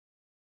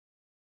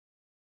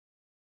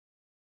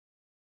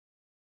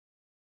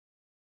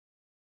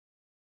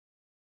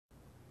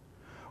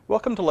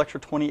Welcome to Lecture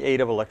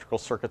 28 of Electrical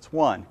Circuits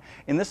 1.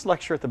 In this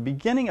lecture, at the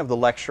beginning of the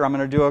lecture, I'm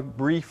going to do a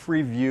brief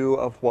review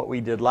of what we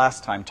did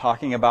last time,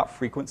 talking about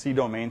frequency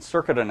domain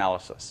circuit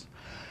analysis.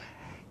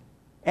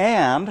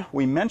 And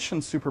we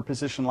mentioned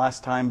superposition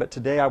last time, but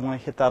today I want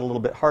to hit that a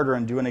little bit harder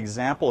and do an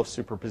example of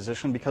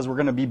superposition because we're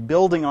going to be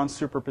building on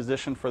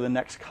superposition for the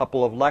next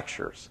couple of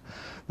lectures.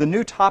 The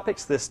new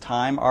topics this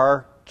time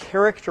are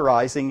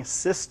characterizing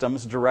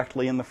systems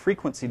directly in the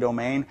frequency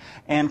domain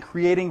and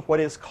creating what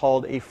is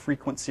called a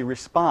frequency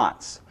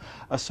response.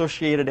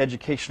 Associated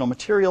educational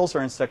materials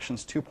are in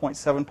sections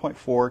 2.7.4,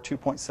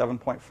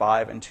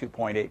 2.7.5, and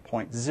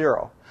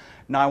 2.8.0.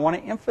 Now I want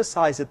to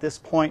emphasize at this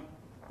point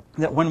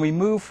that when we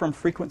move from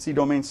frequency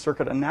domain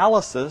circuit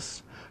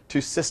analysis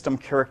to system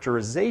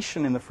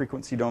characterization in the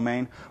frequency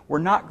domain, we're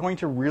not going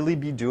to really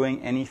be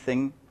doing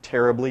anything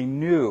terribly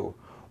new.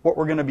 What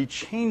we're going to be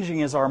changing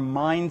is our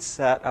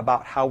mindset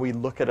about how we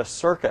look at a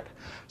circuit.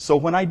 So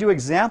when I do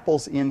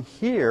examples in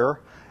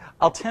here,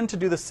 I'll tend to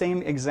do the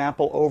same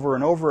example over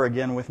and over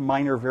again with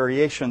minor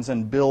variations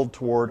and build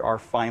toward our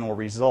final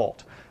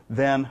result.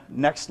 Then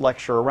next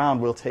lecture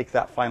around, we'll take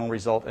that final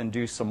result and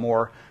do some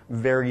more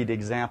varied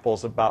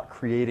examples about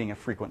creating a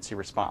frequency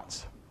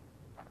response.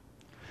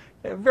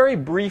 A very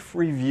brief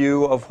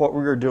review of what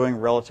we were doing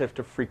relative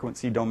to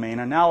frequency domain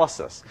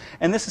analysis.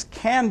 And this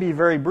can be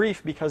very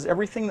brief because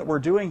everything that we're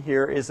doing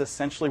here is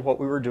essentially what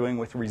we were doing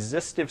with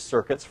resistive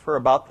circuits for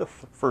about the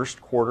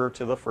first quarter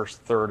to the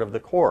first third of the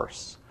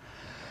course.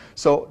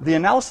 So the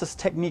analysis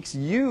techniques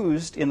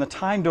used in the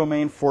time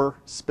domain for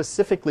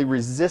specifically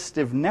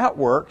resistive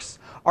networks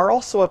are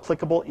also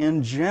applicable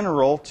in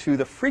general to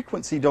the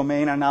frequency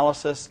domain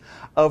analysis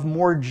of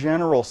more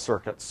general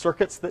circuits,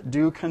 circuits that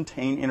do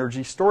contain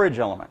energy storage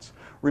elements.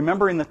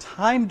 Remember, in the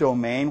time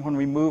domain, when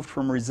we moved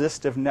from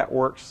resistive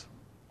networks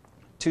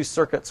to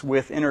circuits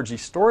with energy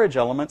storage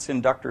elements,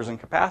 inductors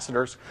and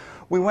capacitors,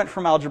 we went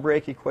from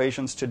algebraic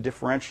equations to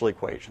differential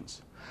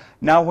equations.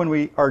 Now when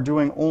we are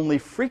doing only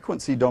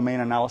frequency domain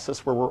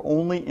analysis, where we're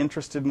only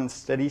interested in the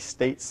steady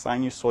state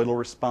sinusoidal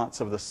response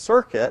of the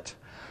circuit,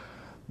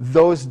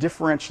 those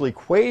differential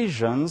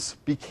equations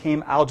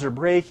became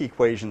algebraic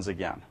equations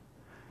again.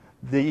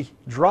 The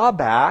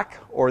drawback,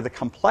 or the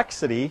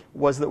complexity,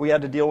 was that we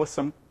had to deal with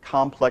some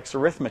complex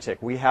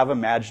arithmetic. We have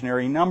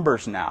imaginary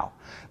numbers now.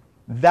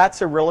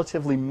 That's a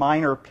relatively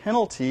minor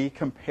penalty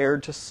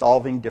compared to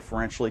solving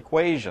differential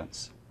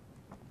equations.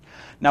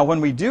 Now when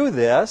we do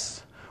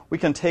this, we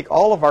can take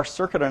all of our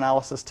circuit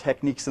analysis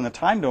techniques in the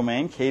time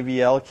domain,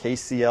 KVL,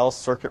 KCL,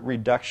 circuit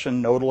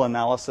reduction, nodal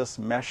analysis,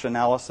 mesh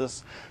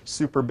analysis,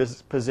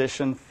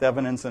 superposition,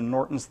 Thevenin's and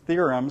Norton's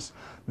theorems.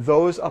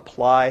 Those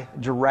apply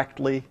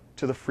directly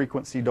to the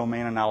frequency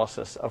domain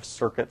analysis of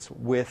circuits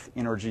with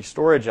energy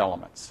storage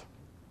elements.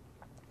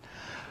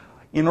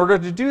 In order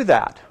to do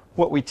that,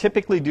 what we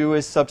typically do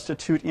is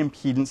substitute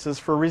impedances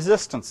for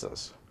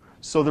resistances.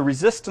 So the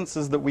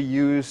resistances that we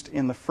used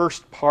in the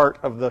first part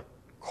of the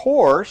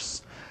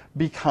course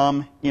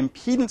become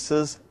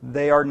impedances.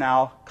 They are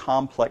now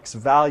complex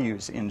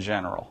values in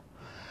general.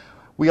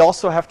 We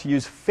also have to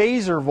use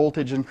phasor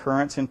voltage and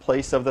currents in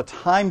place of the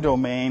time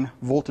domain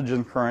voltage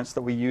and currents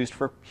that we used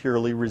for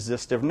purely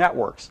resistive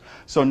networks.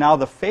 So now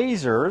the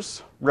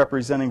phasors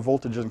representing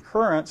voltage and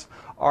currents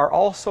are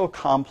also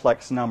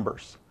complex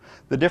numbers.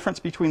 The difference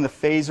between the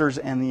phasors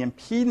and the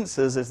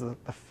impedances is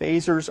that the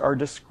phasors are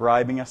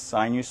describing a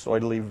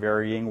sinusoidally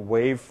varying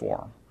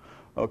waveform.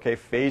 Okay,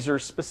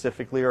 phasors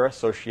specifically are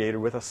associated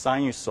with a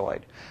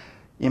sinusoid.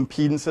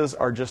 Impedances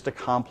are just a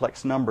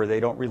complex number. They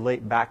don't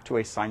relate back to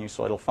a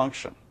sinusoidal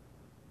function.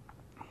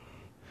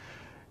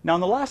 Now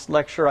in the last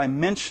lecture I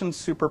mentioned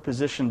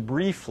superposition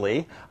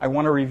briefly. I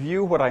want to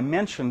review what I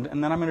mentioned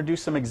and then I'm going to do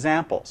some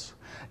examples.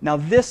 Now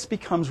this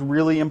becomes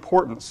really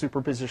important,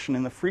 superposition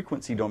in the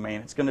frequency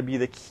domain. It's going to be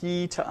the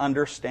key to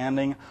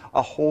understanding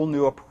a whole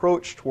new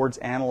approach towards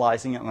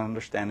analyzing and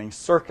understanding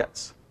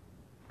circuits.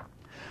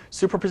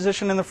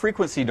 Superposition in the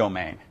frequency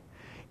domain.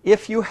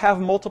 If you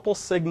have multiple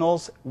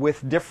signals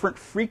with different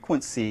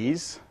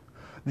frequencies,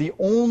 the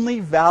only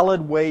valid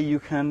way you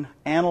can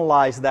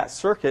analyze that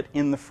circuit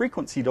in the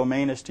frequency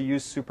domain is to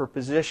use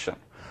superposition.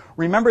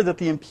 Remember that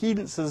the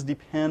impedances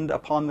depend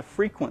upon the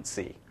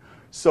frequency.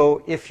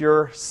 So if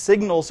your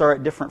signals are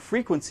at different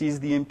frequencies,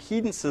 the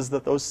impedances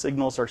that those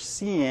signals are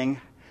seeing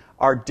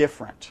are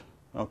different.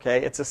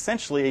 Okay? It's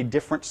essentially a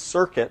different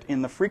circuit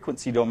in the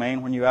frequency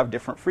domain when you have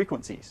different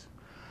frequencies.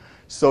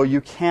 So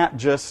you can't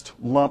just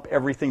lump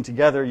everything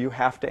together. You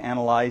have to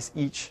analyze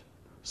each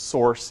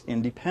source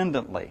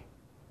independently.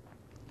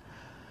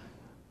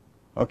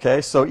 Okay,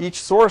 so each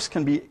source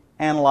can be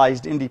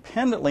analyzed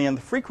independently in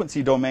the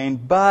frequency domain,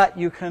 but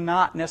you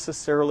cannot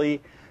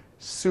necessarily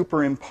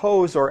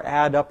superimpose or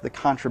add up the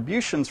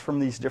contributions from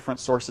these different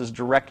sources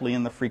directly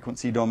in the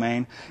frequency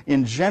domain.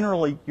 In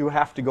general, you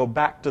have to go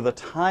back to the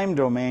time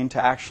domain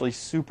to actually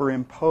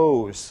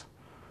superimpose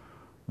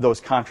those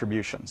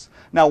contributions.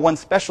 Now, one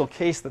special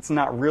case that's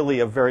not really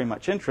of very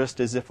much interest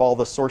is if all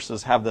the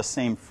sources have the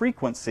same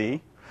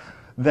frequency,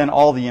 then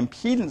all the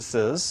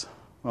impedances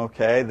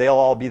Okay, they'll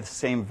all be the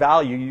same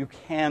value. You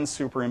can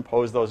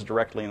superimpose those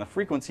directly in the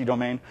frequency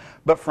domain,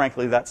 but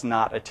frankly, that's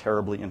not a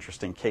terribly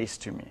interesting case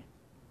to me.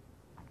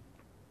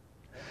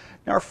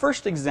 Now, our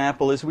first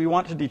example is we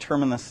want to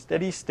determine the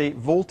steady state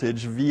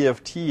voltage V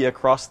of t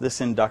across this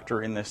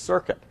inductor in this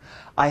circuit.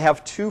 I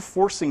have two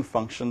forcing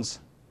functions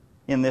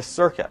in this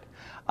circuit.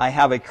 I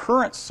have a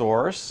current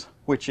source,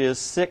 which is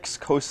 6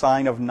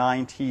 cosine of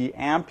 9t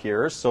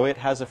amperes, so it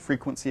has a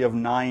frequency of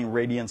 9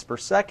 radians per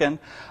second.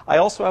 I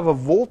also have a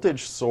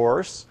voltage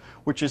source,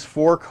 which is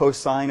 4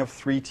 cosine of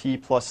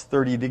 3t plus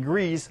 30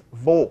 degrees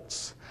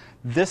volts.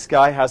 This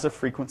guy has a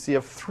frequency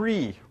of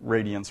 3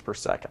 radians per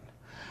second.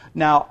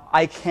 Now,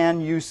 I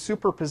can use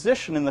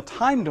superposition in the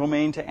time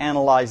domain to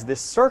analyze this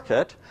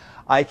circuit.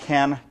 I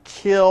can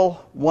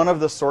kill one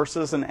of the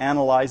sources and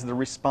analyze the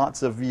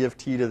response of V of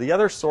t to the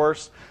other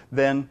source,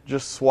 then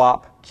just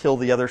swap, kill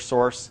the other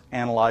source,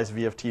 analyze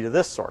V of t to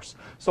this source.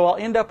 So I'll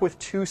end up with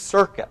two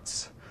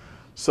circuits.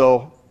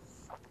 So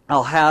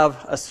I'll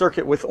have a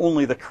circuit with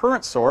only the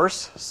current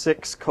source,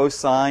 6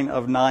 cosine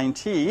of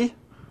 9t,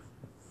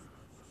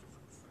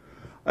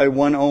 a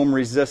 1 ohm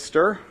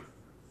resistor,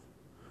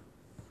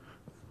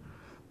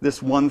 this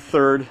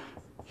 1/3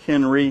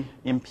 Henry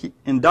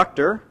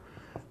inductor.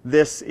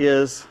 This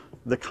is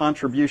the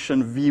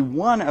contribution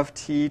V1 of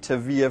t to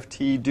V of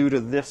t due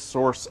to this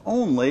source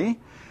only.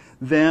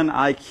 Then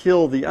I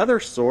kill the other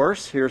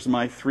source. Here's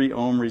my 3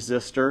 ohm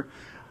resistor.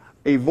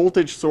 A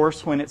voltage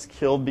source, when it's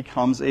killed,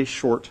 becomes a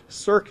short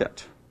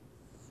circuit.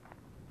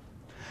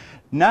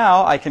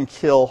 Now I can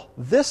kill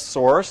this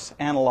source,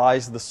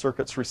 analyze the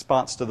circuit's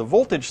response to the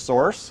voltage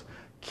source.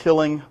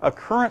 Killing a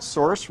current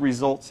source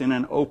results in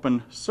an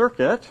open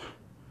circuit.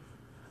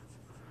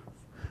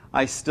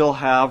 I still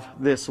have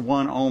this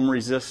 1 ohm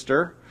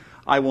resistor.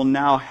 I will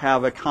now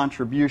have a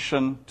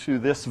contribution to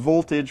this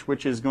voltage,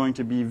 which is going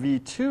to be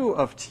V2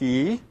 of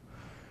t,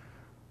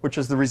 which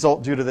is the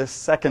result due to this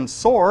second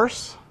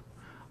source.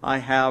 I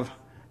have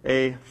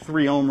a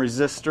 3 ohm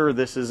resistor.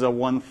 This is a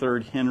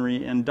 1/3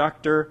 Henry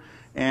inductor,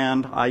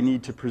 and I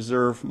need to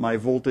preserve my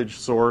voltage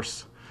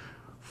source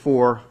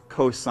for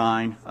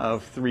cosine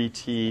of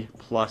 3t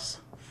plus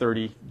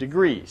 30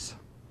 degrees.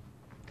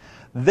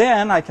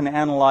 Then I can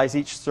analyze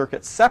each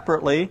circuit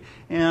separately,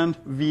 and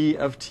V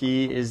of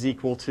t is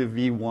equal to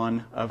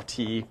V1 of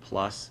t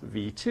plus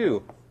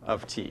V2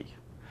 of t.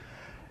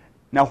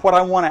 Now, what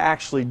I want to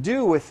actually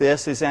do with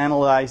this is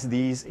analyze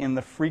these in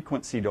the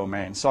frequency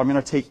domain. So I'm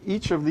going to take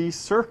each of these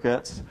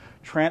circuits,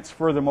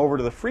 transfer them over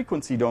to the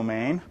frequency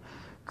domain,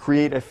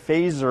 create a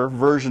phasor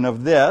version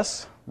of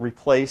this,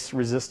 replace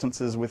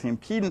resistances with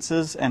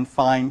impedances, and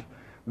find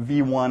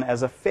V1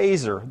 as a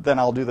phasor. Then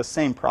I'll do the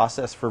same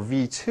process for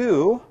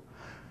V2.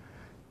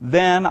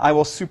 Then I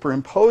will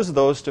superimpose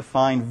those to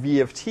find V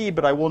of t,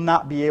 but I will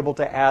not be able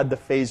to add the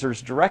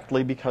phasors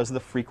directly because the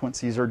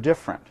frequencies are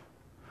different.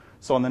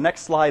 So on the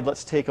next slide,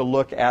 let's take a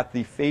look at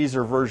the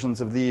phasor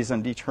versions of these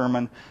and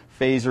determine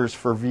phasors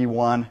for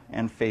V1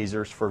 and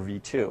phasors for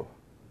V2.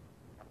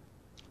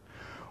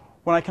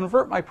 When I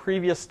convert my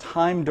previous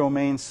time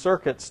domain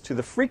circuits to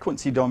the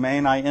frequency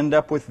domain, I end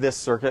up with this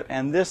circuit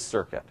and this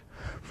circuit.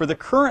 For the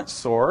current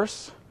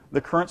source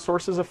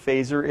is a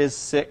phasor is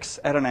 6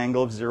 at an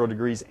angle of 0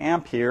 degrees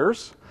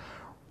amperes.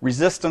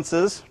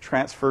 Resistances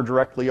transfer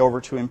directly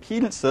over to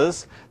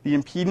impedances. The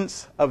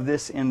impedance of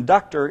this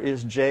inductor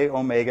is j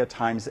omega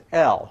times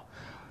L.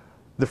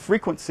 The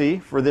frequency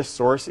for this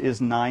source is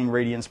 9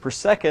 radians per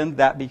second.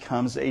 That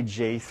becomes a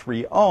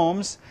J3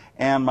 ohms,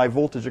 and my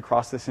voltage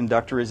across this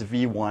inductor is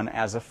V1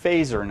 as a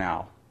phasor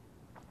now.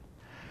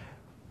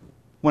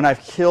 When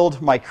I've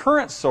killed my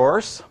current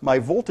source, my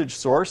voltage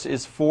source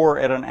is 4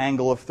 at an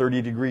angle of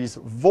 30 degrees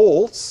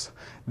volts.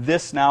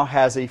 This now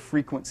has a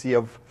frequency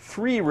of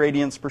 3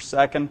 radians per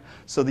second,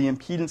 so the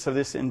impedance of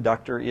this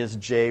inductor is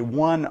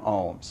J1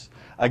 ohms.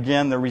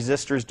 Again, the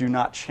resistors do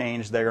not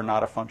change. They are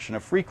not a function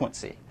of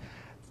frequency.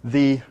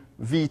 The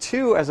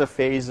V2 as a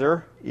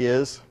phasor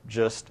is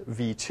just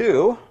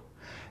V2.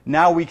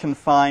 Now we can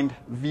find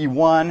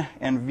V1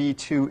 and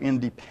V2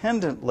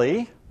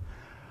 independently.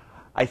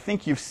 I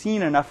think you've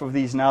seen enough of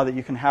these now that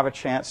you can have a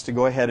chance to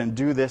go ahead and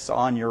do this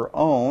on your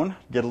own,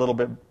 get a little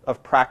bit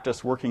of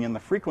practice working in the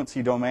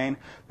frequency domain,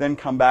 then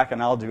come back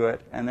and I'll do it,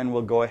 and then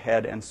we'll go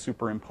ahead and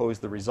superimpose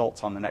the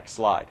results on the next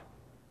slide.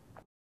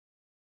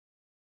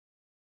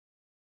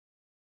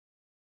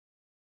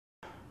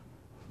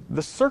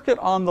 The circuit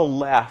on the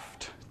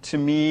left, to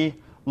me,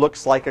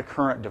 looks like a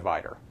current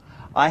divider.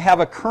 I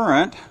have a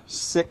current,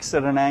 6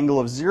 at an angle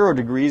of 0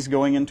 degrees,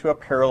 going into a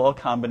parallel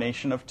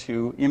combination of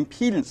two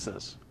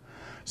impedances.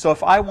 So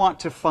if I want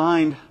to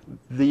find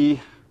the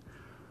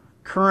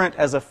current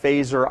as a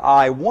phasor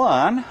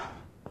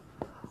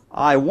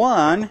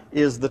I1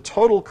 is the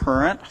total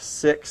current,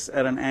 6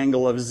 at an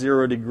angle of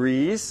 0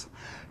 degrees,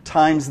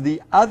 times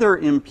the other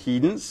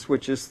impedance,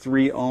 which is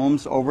 3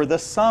 ohms, over the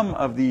sum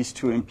of these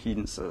two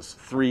impedances,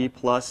 3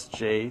 plus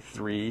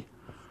J3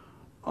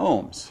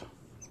 ohms.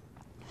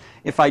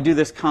 If I do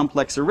this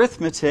complex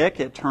arithmetic,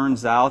 it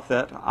turns out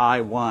that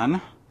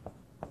I1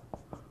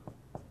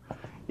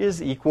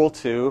 is equal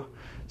to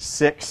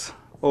 6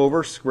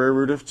 over square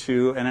root of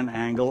 2 at an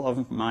angle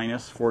of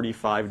minus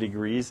 45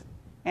 degrees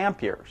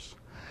amperes.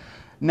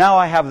 Now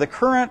I have the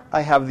current,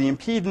 I have the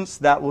impedance,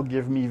 that will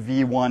give me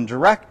V1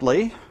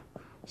 directly.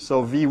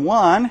 So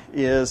V1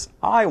 is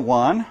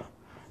I1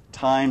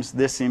 times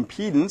this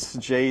impedance,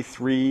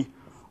 J3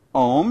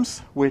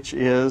 ohms, which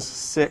is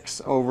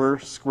 6 over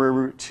square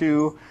root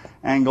 2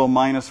 angle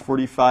minus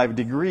 45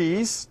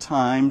 degrees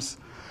times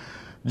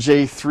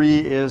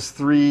J3 is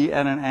 3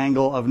 at an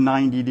angle of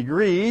 90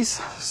 degrees.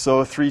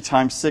 So 3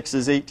 times 6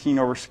 is 18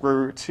 over square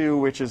root 2,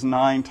 which is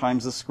 9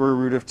 times the square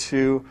root of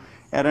 2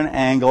 at an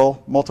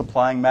angle,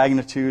 multiplying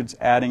magnitudes,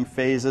 adding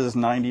phases.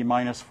 90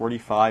 minus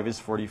 45 is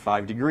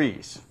 45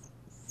 degrees.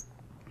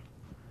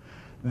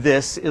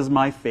 This is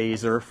my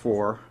phasor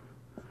for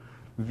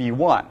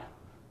V1.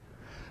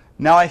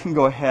 Now I can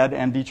go ahead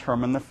and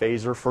determine the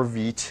phasor for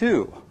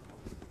V2.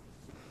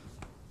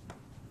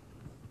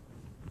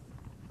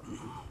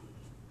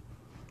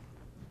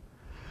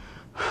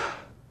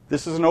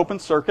 This is an open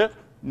circuit.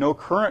 No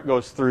current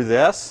goes through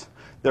this.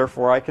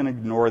 Therefore, I can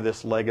ignore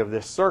this leg of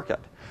this circuit.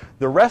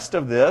 The rest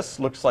of this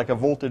looks like a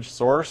voltage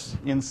source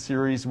in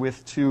series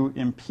with two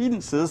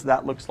impedances.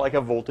 That looks like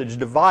a voltage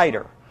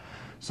divider.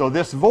 So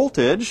this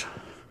voltage,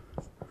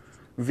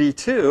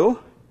 V2,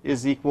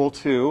 is equal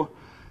to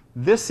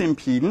this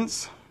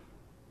impedance,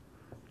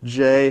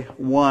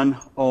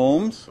 J1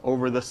 ohms,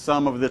 over the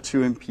sum of the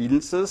two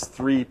impedances,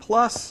 3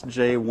 plus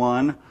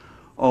J1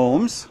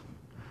 ohms,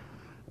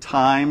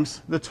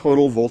 times the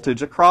total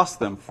voltage across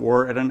them,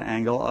 4 at an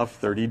angle of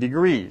 30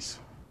 degrees.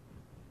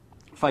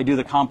 If I do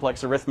the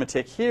complex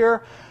arithmetic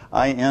here,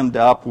 I end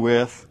up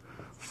with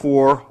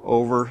 4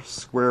 over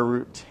square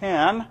root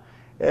 10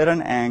 at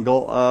an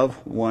angle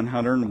of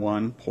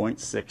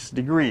 101.6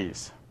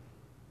 degrees.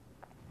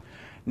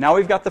 Now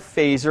we've got the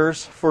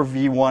phasors for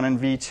V1 and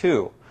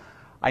V2.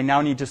 I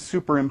now need to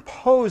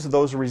superimpose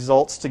those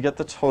results to get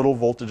the total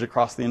voltage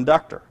across the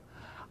inductor.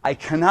 I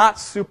cannot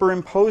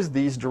superimpose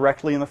these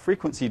directly in the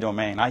frequency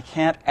domain. I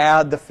can't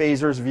add the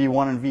phasors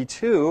V1 and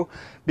V2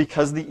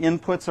 because the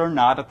inputs are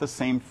not at the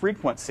same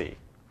frequency.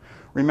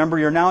 Remember,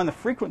 you're now in the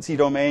frequency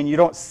domain. You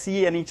don't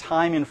see any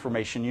time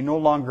information. You no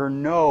longer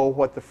know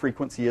what the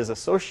frequency is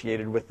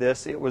associated with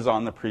this. It was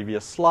on the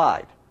previous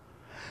slide.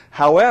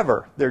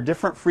 However, they're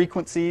different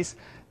frequencies.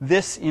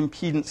 This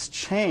impedance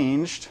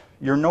changed.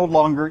 You're no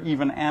longer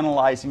even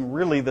analyzing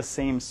really the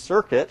same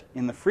circuit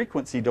in the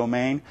frequency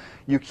domain.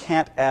 You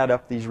can't add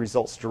up these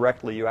results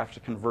directly. You have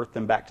to convert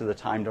them back to the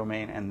time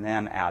domain and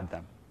then add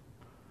them.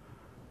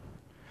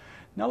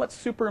 Now let's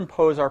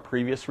superimpose our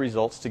previous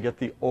results to get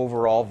the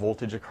overall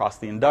voltage across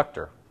the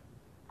inductor.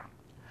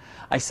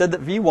 I said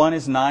that V1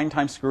 is 9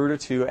 times square root of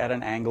 2 at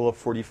an angle of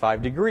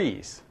 45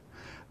 degrees.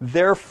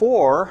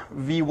 Therefore,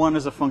 V1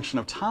 as a function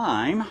of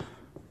time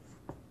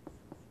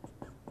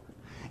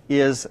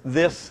is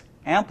this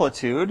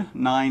amplitude,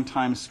 9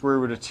 times square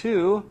root of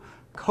 2,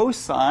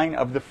 cosine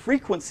of the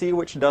frequency,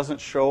 which doesn't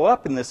show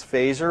up in this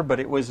phasor, but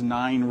it was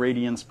 9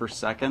 radians per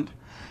second,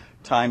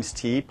 times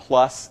t,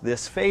 plus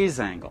this phase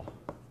angle.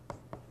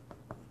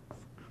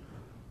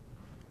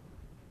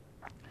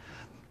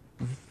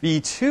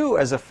 V2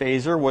 as a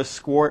phasor was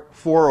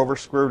 4 over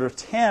square root of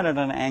 10 at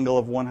an angle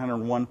of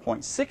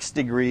 101.6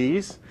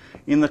 degrees.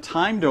 In the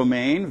time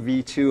domain,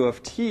 V2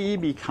 of t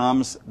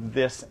becomes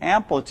this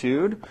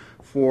amplitude,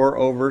 4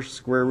 over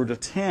square root of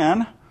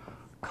 10.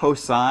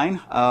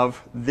 Cosine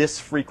of this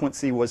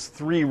frequency was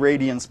 3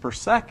 radians per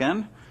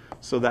second,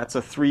 so that's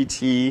a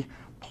 3t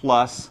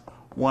plus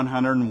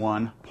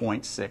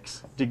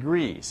 101.6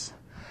 degrees.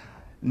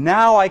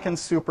 Now I can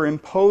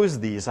superimpose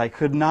these. I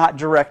could not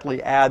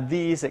directly add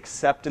these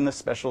except in the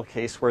special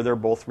case where they're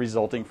both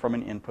resulting from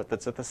an input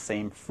that's at the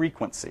same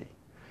frequency.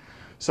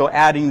 So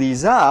adding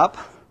these up,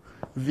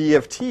 V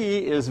of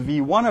t is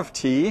V1 of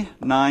t,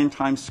 9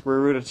 times square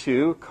root of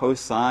 2,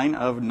 cosine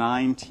of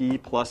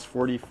 9t plus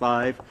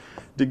 45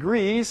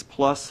 degrees,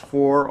 plus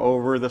 4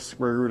 over the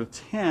square root of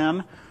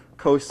 10,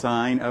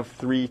 cosine of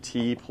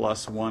 3t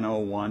plus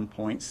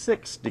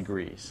 101.6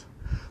 degrees.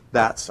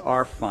 That's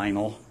our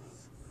final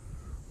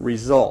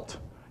result.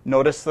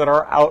 Notice that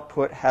our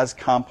output has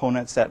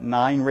components at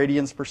 9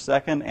 radians per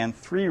second and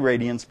 3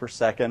 radians per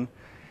second.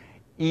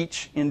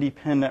 Each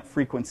independent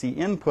frequency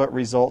input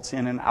results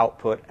in an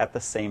output at the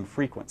same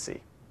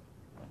frequency.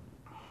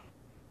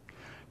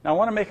 Now I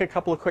want to make a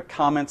couple of quick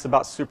comments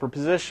about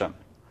superposition.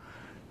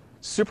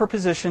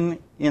 Superposition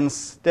in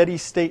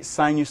steady-state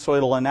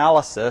sinusoidal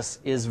analysis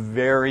is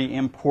very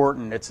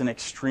important. It's an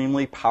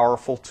extremely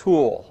powerful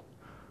tool.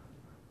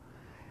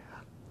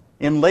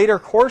 In later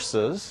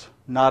courses,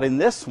 not in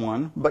this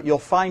one, but you'll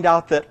find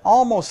out that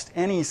almost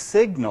any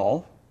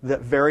signal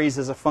that varies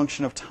as a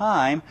function of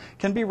time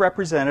can be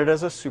represented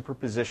as a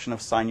superposition of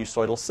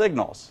sinusoidal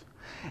signals.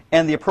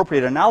 And the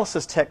appropriate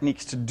analysis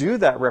techniques to do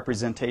that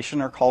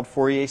representation are called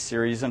Fourier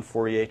series and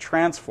Fourier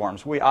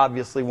transforms. We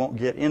obviously won't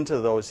get into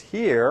those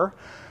here,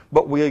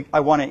 but I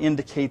want to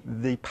indicate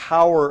the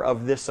power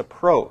of this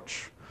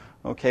approach.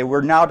 Okay,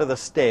 we're now to the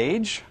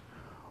stage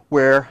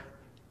where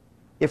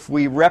if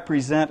we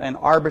represent an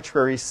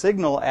arbitrary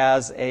signal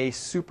as a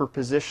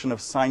superposition of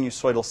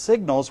sinusoidal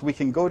signals, we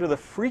can go to the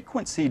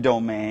frequency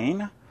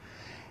domain,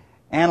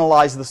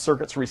 analyze the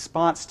circuit's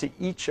response to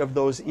each of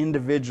those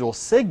individual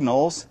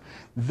signals,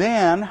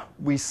 then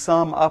we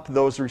sum up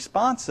those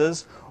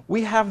responses.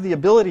 We have the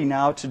ability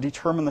now to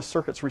determine the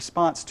circuit's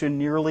response to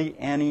nearly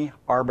any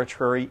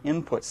arbitrary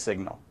input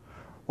signal.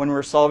 When we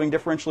were solving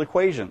differential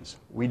equations,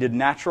 we did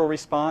natural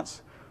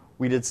response,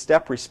 we did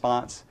step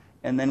response,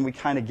 and then we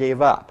kind of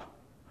gave up.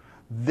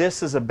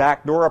 This is a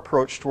backdoor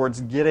approach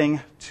towards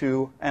getting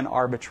to an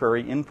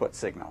arbitrary input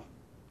signal.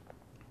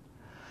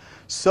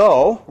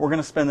 So we're going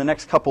to spend the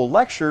next couple of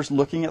lectures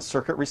looking at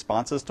circuit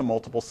responses to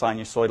multiple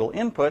sinusoidal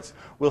inputs.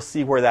 We'll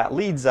see where that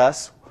leads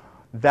us.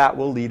 That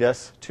will lead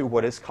us to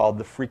what is called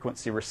the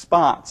frequency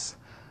response.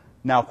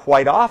 Now,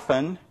 quite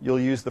often, you'll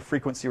use the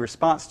frequency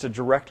response to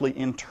directly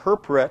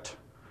interpret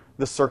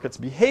the circuit's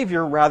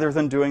behavior rather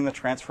than doing the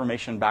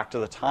transformation back to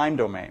the time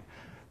domain.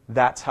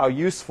 That's how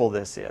useful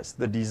this is.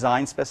 The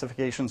design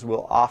specifications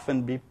will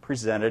often be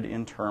presented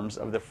in terms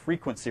of the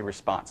frequency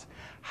response,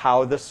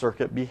 how the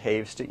circuit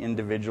behaves to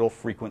individual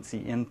frequency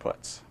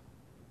inputs.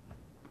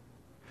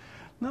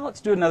 Now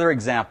let's do another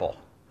example.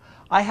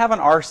 I have an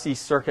RC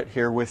circuit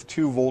here with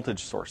two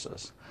voltage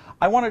sources.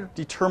 I want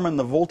to determine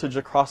the voltage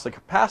across the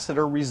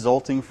capacitor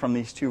resulting from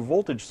these two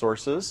voltage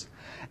sources,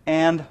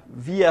 and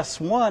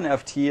Vs1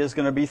 of t is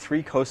going to be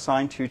 3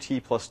 cosine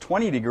 2t plus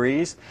 20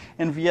 degrees,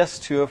 and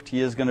Vs2 of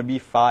t is going to be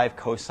 5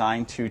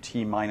 cosine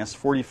 2t minus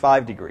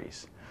 45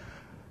 degrees.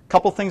 A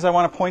couple things I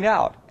want to point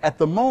out. At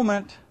the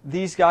moment,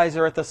 these guys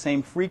are at the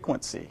same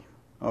frequency.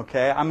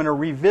 Okay, I'm going to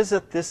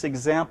revisit this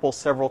example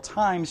several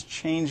times,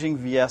 changing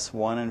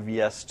Vs1 and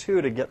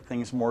Vs2 to get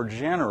things more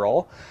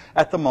general.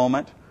 At the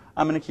moment,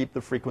 I'm going to keep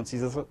the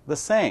frequencies the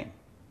same.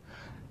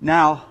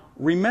 Now,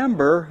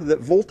 remember that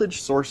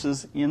voltage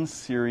sources in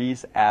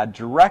series add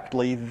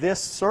directly. This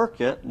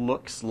circuit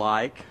looks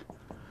like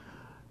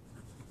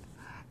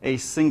a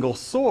single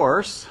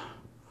source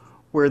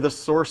where the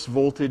source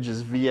voltage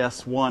is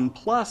Vs1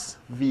 plus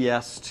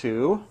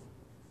Vs2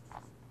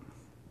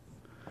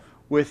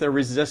 with a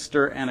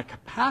resistor and a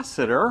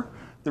capacitor.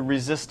 The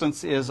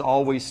resistance is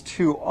always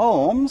 2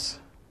 ohms.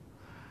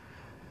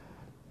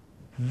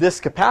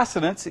 This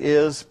capacitance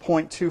is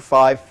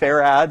 0.25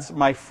 farads.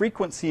 My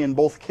frequency in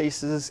both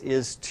cases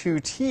is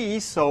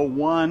 2t, so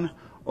 1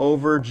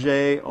 over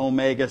j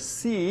omega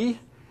c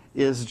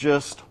is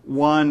just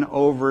 1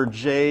 over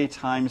j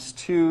times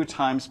 2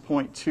 times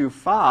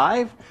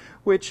 0.25,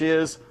 which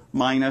is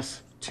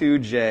minus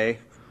 2j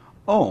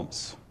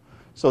ohms.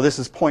 So this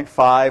is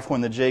 0.5. When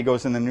the j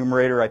goes in the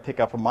numerator, I pick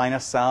up a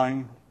minus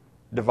sign.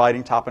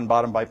 Dividing top and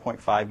bottom by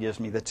 0.5 gives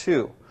me the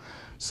 2.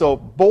 So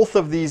both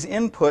of these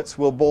inputs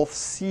will both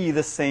see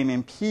the same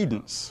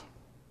impedance.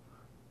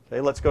 Okay,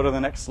 let's go to the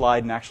next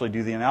slide and actually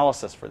do the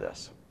analysis for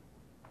this.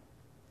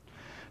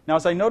 Now,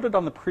 as I noted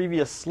on the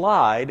previous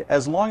slide,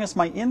 as long as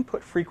my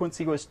input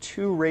frequency was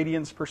 2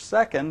 radians per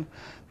second,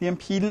 the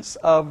impedance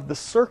of the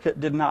circuit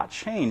did not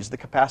change. The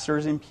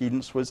capacitor's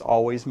impedance was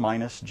always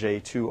minus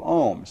J2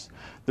 ohms.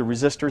 The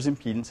resistor's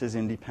impedance is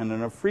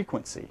independent of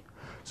frequency.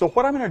 So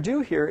what I'm going to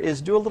do here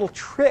is do a little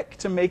trick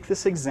to make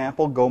this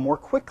example go more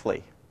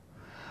quickly.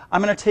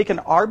 I'm going to take an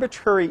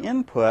arbitrary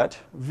input,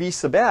 V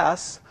sub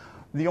s.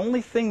 The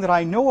only thing that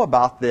I know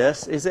about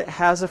this is it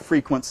has a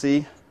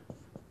frequency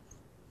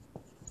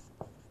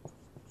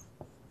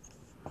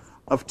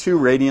of 2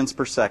 radians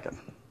per second.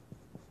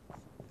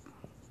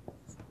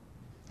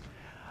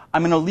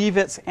 I'm going to leave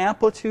its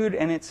amplitude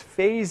and its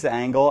phase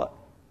angle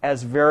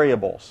as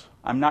variables.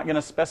 I'm not going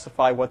to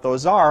specify what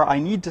those are. I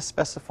need to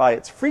specify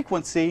its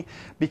frequency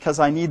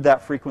because I need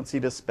that frequency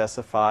to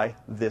specify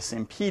this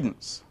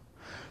impedance.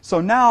 So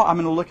now I'm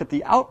going to look at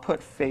the output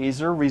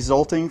phasor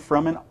resulting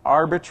from an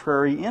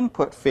arbitrary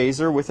input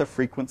phasor with a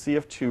frequency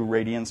of 2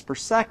 radians per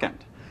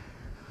second.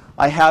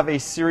 I have a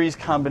series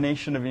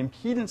combination of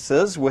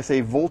impedances with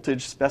a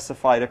voltage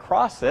specified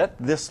across it.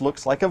 This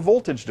looks like a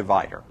voltage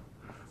divider.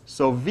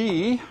 So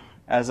V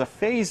as a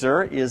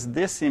phasor is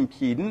this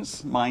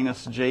impedance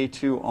minus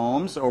J2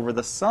 ohms over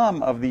the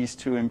sum of these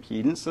two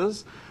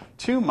impedances,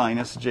 2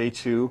 minus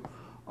J2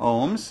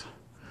 ohms,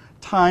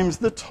 times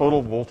the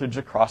total voltage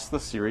across the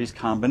series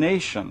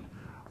combination,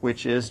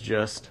 which is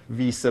just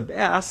V sub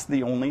s.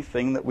 The only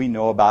thing that we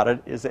know about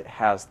it is it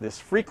has this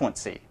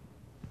frequency.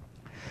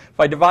 If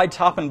I divide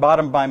top and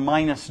bottom by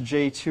minus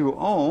J2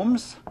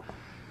 ohms,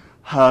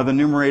 the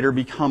numerator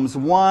becomes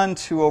 1.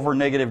 2 over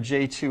negative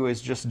J2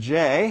 is just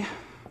J.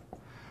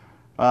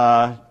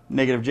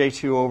 Negative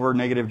J2 over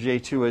negative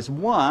J2 is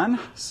 1.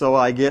 So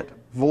I get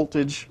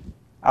voltage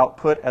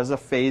output as a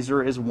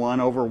phasor is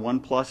 1 over 1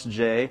 plus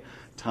J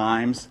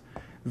times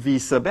V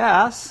sub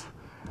s.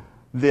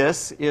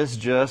 This is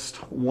just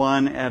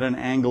 1 at an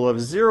angle of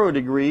 0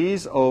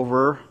 degrees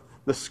over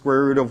the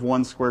square root of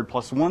 1 squared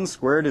plus 1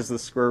 squared is the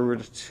square root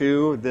of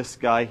 2. This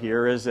guy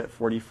here is at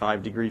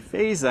 45-degree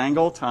phase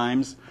angle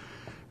times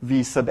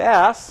V sub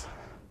s.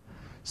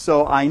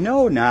 So I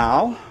know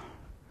now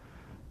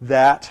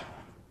that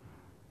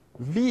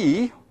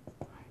V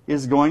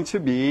is going to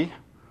be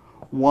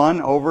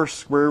 1 over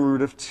square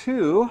root of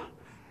 2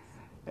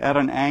 at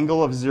an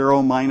angle of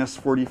 0 minus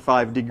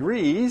 45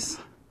 degrees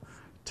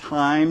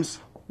times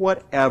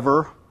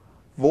whatever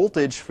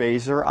voltage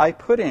phasor I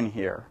put in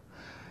here.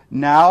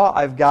 Now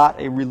I've got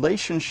a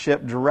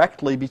relationship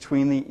directly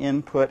between the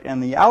input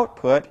and the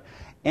output.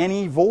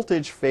 Any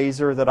voltage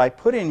phasor that I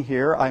put in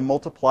here, I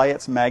multiply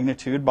its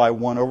magnitude by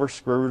 1 over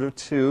square root of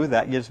 2.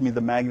 That gives me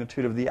the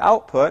magnitude of the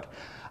output.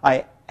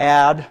 I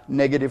add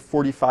negative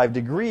 45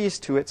 degrees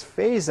to its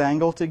phase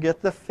angle to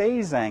get the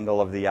phase angle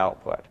of the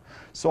output.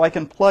 So I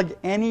can plug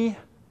any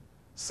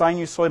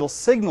sinusoidal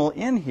signal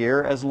in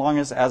here as long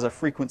as it has a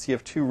frequency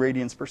of 2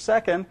 radians per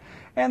second,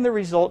 and the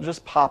result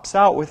just pops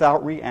out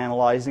without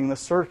reanalyzing the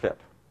circuit.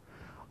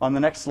 On the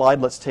next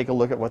slide, let's take a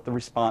look at what the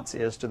response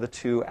is to the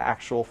two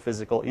actual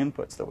physical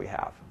inputs that we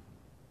have.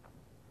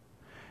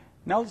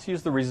 Now let's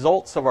use the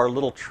results of our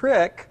little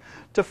trick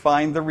to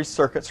find the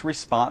circuit's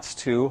response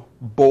to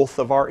both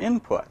of our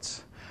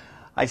inputs.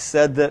 I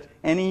said that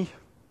any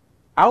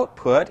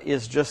output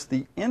is just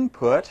the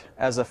input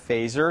as a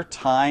phasor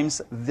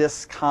times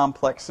this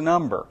complex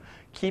number.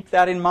 Keep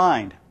that in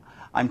mind.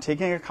 I'm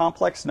taking a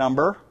complex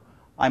number,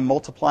 I'm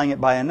multiplying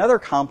it by another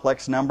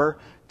complex number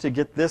to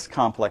get this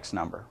complex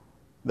number.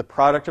 The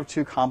product of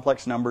two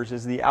complex numbers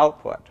is the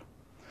output.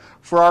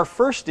 For our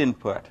first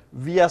input,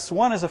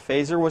 Vs1 as a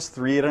phasor was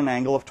 3 at an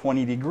angle of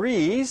 20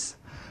 degrees.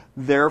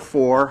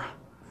 Therefore,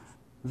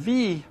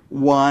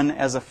 V1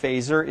 as a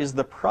phasor is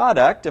the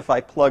product. If I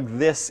plug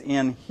this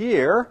in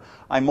here,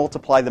 I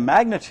multiply the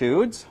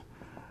magnitudes.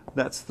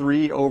 That's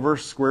 3 over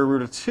square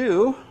root of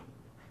 2.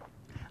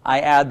 I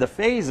add the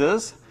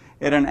phases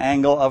at an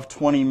angle of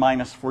 20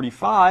 minus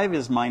 45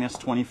 is minus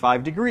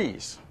 25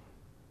 degrees.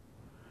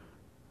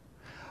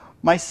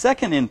 My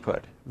second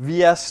input,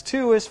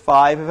 Vs2, is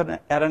 5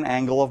 at an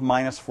angle of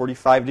minus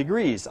 45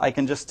 degrees. I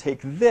can just take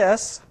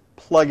this,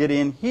 plug it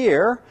in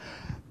here.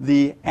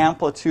 The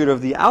amplitude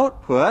of the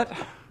output,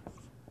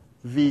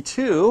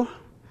 V2,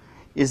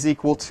 is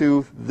equal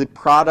to the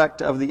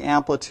product of the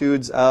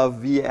amplitudes of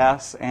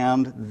Vs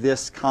and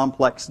this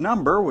complex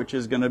number, which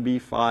is going to be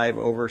 5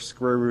 over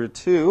square root of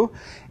 2.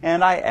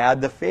 And I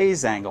add the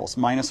phase angles.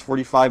 Minus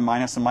 45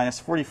 minus a minus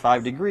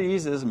 45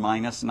 degrees is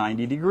minus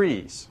 90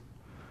 degrees.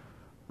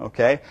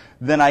 Okay,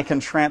 then I can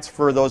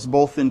transfer those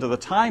both into the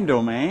time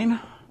domain.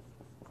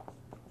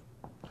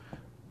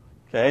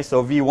 Okay,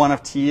 so V1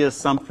 of t is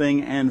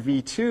something and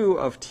V2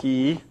 of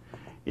t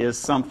is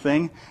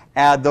something.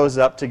 Add those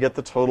up to get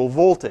the total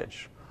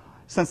voltage.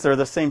 Since they're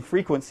the same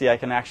frequency, I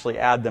can actually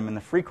add them in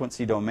the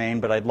frequency domain,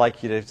 but I'd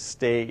like you to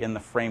stay in the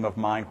frame of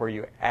mind where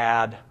you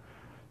add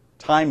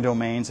time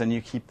domains and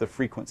you keep the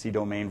frequency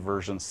domain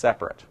version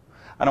separate.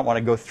 I don't want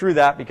to go through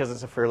that because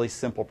it's a fairly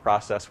simple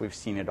process. We've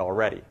seen it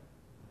already.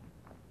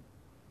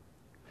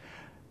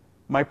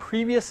 My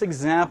previous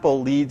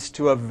example leads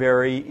to a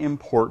very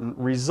important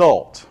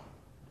result.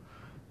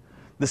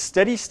 The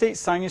steady-state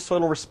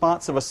sinusoidal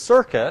response of a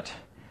circuit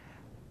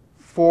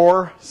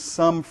for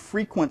some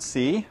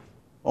frequency,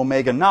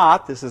 omega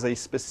naught, this is a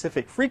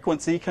specific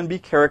frequency, can be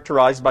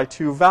characterized by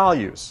two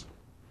values.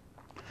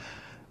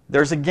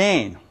 There's a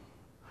gain.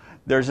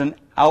 There's an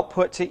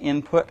output to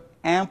input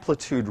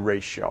amplitude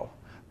ratio.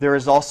 There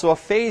is also a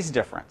phase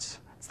difference.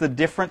 It's the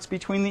difference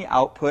between the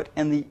output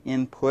and the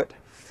input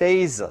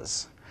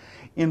phases.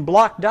 In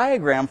block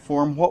diagram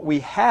form, what we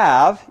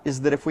have is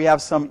that if we have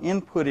some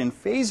input in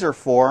phasor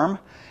form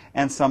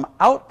and some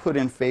output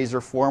in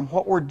phasor form,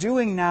 what we're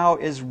doing now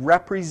is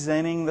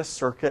representing the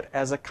circuit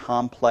as a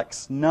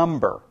complex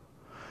number.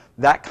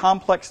 That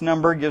complex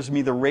number gives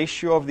me the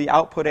ratio of the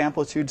output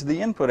amplitude to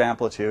the input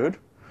amplitude.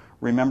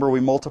 Remember, we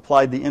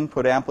multiplied the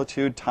input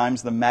amplitude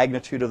times the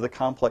magnitude of the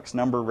complex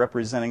number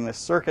representing this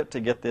circuit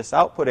to get this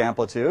output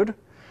amplitude.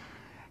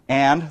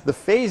 And the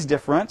phase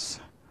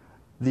difference,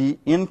 the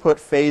input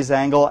phase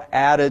angle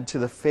added to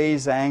the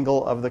phase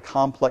angle of the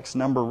complex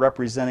number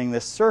representing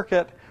this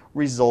circuit,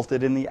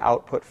 resulted in the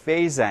output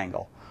phase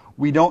angle.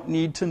 We don't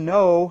need to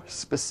know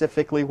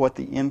specifically what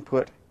the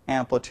input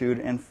amplitude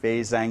and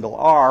phase angle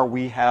are.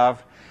 We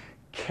have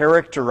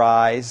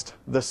characterized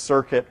the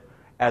circuit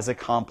as a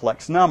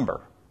complex number.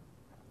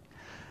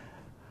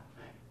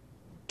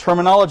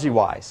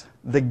 Terminology-wise,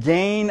 the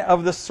gain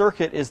of the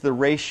circuit is the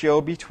ratio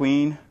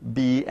between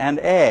B and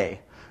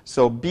A.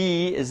 So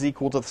B is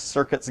equal to the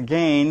circuit's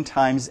gain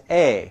times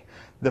A.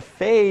 The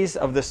phase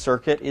of the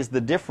circuit is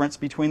the difference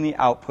between the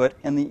output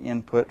and the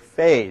input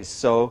phase.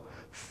 So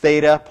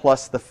theta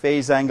plus the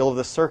phase angle of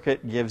the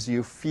circuit gives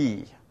you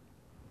phi.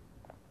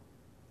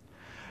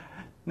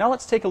 Now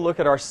let's take a look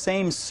at our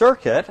same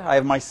circuit. I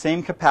have my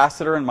same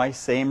capacitor and my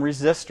same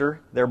resistor.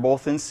 They're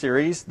both in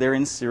series. They're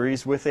in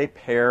series with a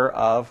pair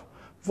of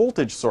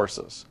voltage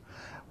sources.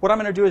 What I'm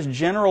going to do is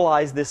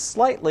generalize this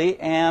slightly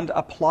and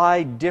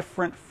apply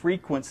different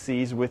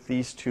frequencies with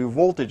these two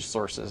voltage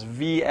sources.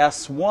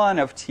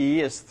 Vs1 of t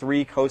is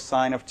 3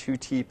 cosine of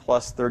 2t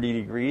plus 30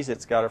 degrees.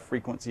 It's got a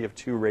frequency of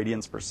 2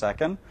 radians per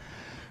second.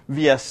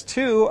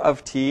 Vs2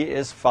 of t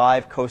is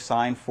 5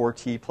 cosine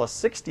 4t plus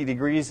 60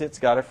 degrees. It's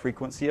got a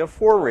frequency of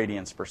 4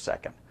 radians per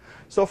second.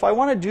 So if I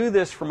want to do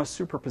this from a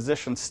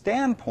superposition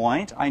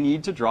standpoint, I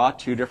need to draw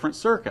two different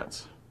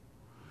circuits.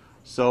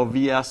 So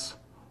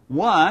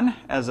VS1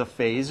 as a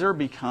phasor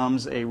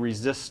becomes a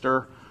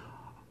resistor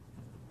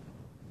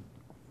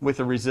with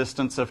a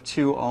resistance of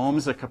 2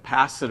 ohms. A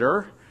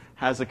capacitor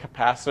has a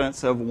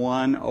capacitance of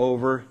 1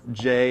 over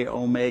j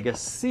omega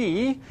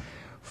c.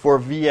 For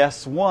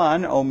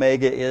VS1,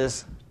 omega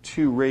is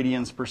 2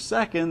 radians per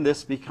second.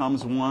 This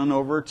becomes 1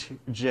 over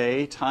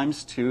j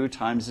times 2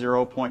 times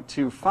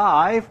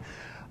 0.25.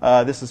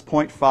 This is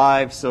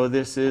 0.5, so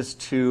this is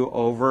 2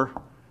 over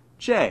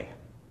j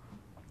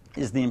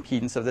is the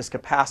impedance of this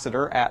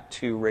capacitor at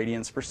 2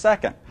 radians per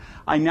second.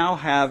 I now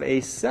have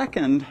a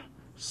second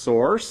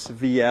source,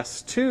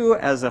 VS2,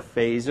 as a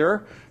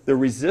phasor. The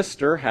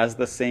resistor has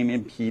the same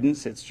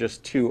impedance. It's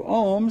just 2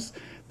 ohms.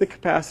 The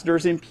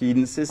capacitor's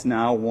impedance is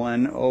now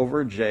 1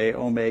 over j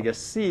omega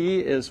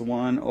c is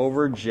 1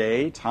 over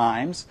j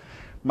times,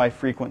 my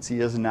frequency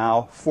is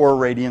now 4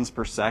 radians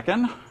per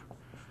second.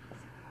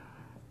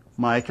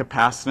 My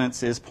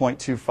capacitance is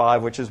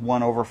 0.25, which is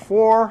 1 over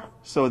 4,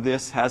 so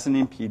this has an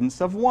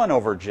impedance of 1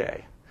 over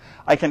j.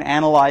 I can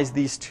analyze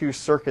these two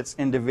circuits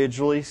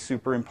individually,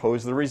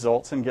 superimpose the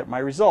results, and get my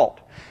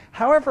result.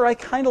 However, I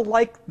kind of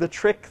like the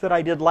trick that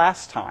I did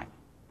last time.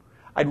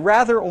 I'd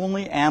rather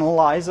only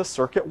analyze a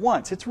circuit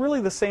once. It's really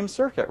the same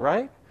circuit,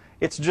 right?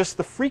 It's just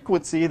the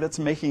frequency that's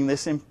making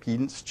this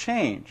impedance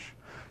change.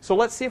 So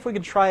let's see if we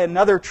can try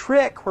another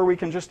trick where we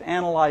can just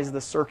analyze the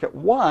circuit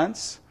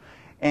once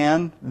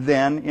and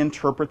then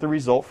interpret the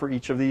result for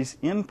each of these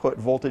input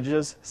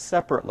voltages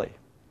separately.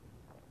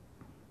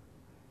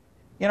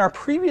 In our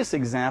previous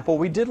example,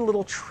 we did a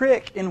little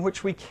trick in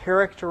which we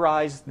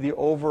characterized the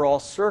overall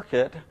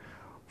circuit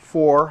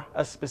for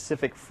a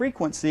specific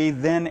frequency.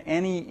 Then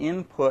any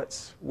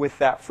inputs with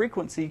that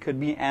frequency could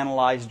be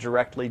analyzed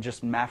directly,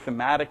 just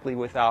mathematically,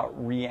 without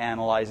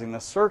reanalyzing the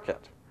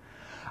circuit.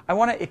 I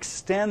want to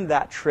extend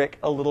that trick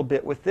a little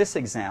bit with this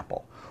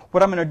example.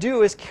 What I'm going to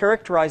do is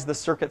characterize the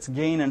circuit's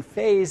gain and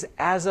phase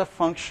as a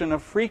function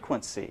of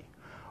frequency.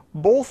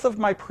 Both of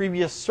my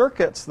previous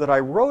circuits that I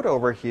wrote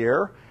over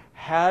here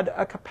had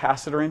a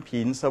capacitor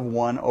impedance of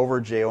 1 over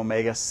j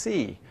omega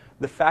c.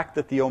 The fact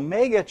that the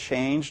omega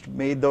changed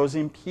made those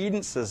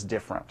impedances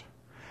different.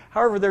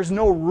 However, there's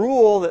no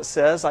rule that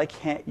says I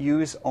can't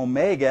use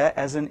omega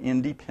as an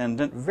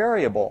independent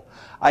variable.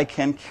 I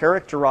can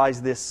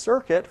characterize this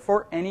circuit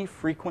for any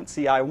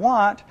frequency I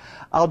want.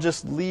 I'll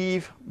just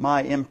leave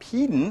my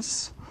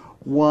impedance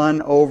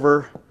 1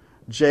 over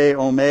j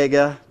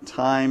omega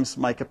times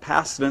my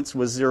capacitance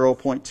was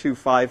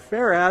 0.25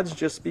 farads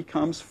just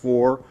becomes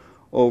 4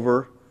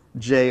 over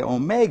j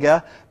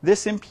omega.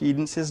 This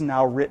impedance is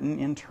now written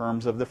in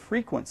terms of the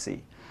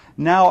frequency.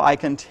 Now I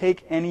can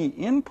take any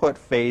input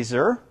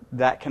phasor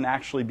that can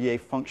actually be a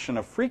function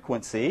of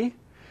frequency,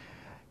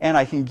 and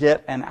I can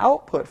get an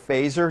output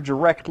phasor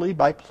directly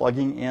by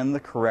plugging in the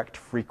correct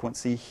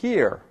frequency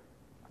here.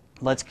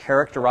 Let's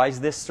characterize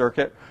this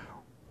circuit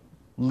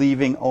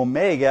leaving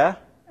omega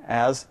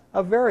as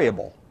a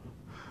variable.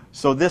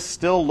 So this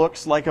still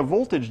looks like a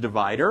voltage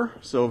divider.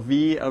 So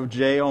V of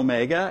j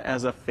omega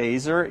as a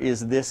phasor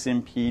is this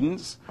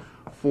impedance,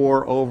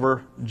 4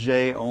 over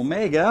j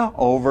omega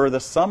over the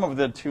sum of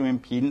the two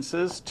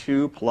impedances,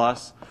 2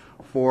 plus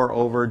 4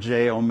 over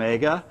j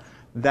omega.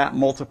 That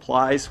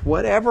multiplies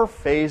whatever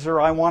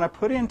phasor I want to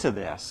put into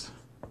this.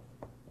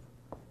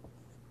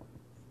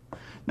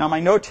 Now my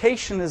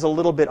notation is a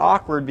little bit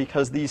awkward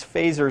because these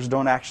phasors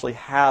don't actually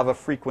have a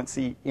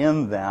frequency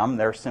in them.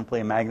 They're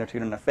simply a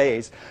magnitude and a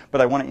phase.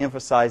 But I want to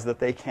emphasize that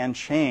they can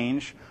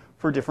change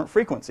for different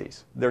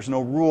frequencies. There's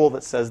no rule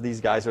that says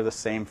these guys are the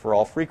same for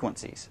all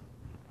frequencies.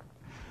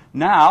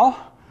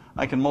 Now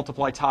I can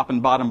multiply top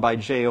and bottom by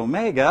j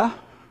omega.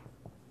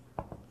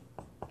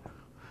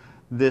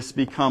 This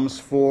becomes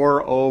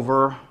 4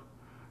 over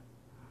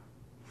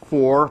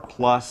 4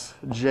 plus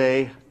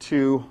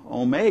j2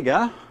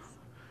 omega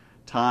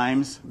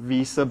times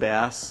V sub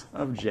s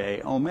of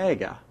j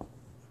omega.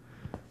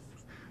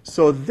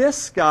 So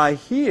this guy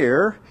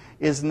here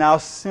is now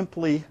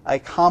simply a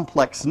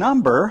complex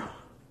number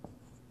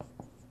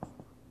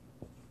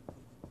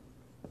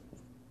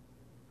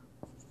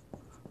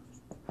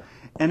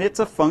and it's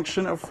a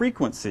function of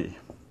frequency.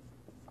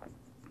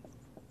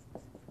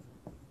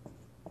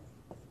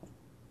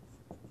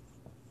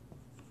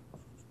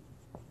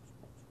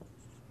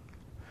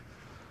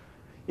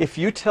 If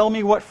you tell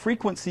me what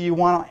frequency you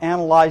want to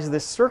analyze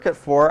this circuit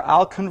for,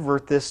 I'll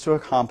convert this to a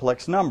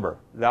complex number.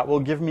 That will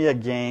give me a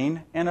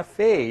gain and a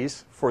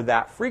phase for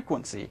that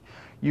frequency.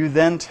 You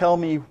then tell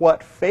me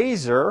what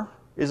phasor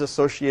is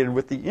associated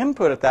with the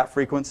input at that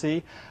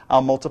frequency.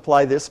 I'll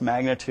multiply this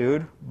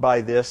magnitude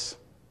by this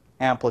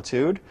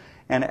amplitude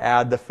and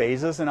add the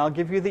phases, and I'll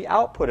give you the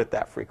output at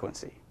that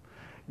frequency.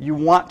 You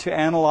want to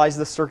analyze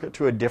the circuit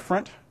to a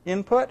different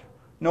input?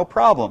 No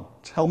problem.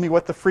 Tell me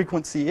what the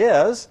frequency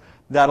is.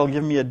 That'll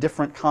give me a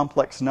different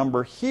complex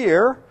number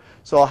here.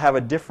 So I'll have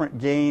a different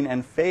gain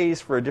and phase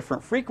for a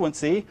different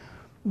frequency.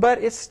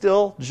 but it's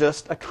still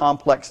just a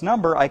complex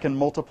number. I can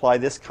multiply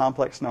this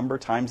complex number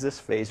times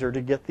this phasor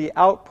to get the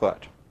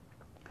output.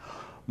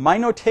 My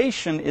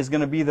notation is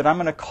going to be that I'm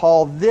going to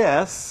call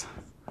this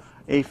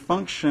a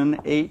function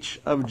h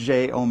of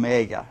j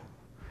omega.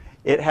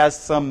 It has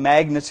some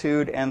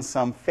magnitude and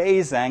some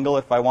phase angle.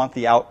 If I want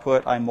the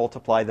output, I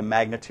multiply the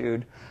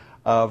magnitude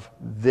of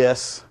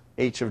this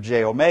h of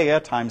j omega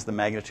times the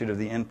magnitude of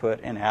the input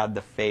and add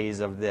the phase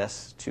of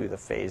this to the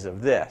phase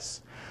of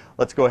this.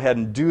 Let's go ahead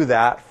and do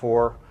that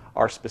for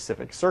our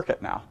specific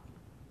circuit now.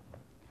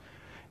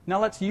 Now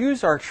let's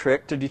use our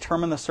trick to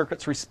determine the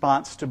circuit's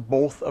response to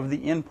both of the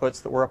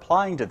inputs that we're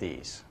applying to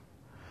these.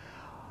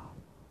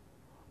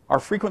 Our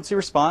frequency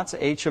response,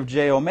 h of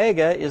j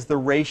omega, is the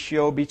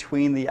ratio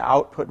between the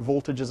output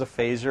voltage as a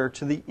phasor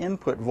to the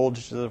input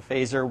voltage as a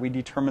phasor. We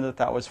determined that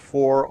that was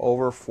 4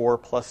 over 4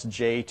 plus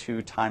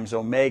j2 times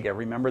omega.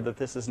 Remember that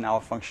this is now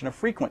a function of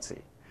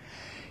frequency.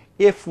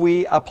 If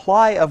we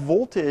apply a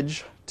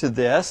voltage to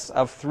this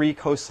of 3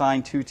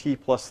 cosine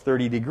 2t plus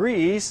 30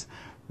 degrees,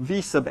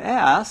 V sub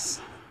s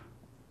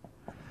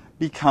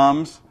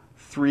becomes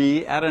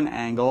 3 at an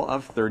angle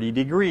of 30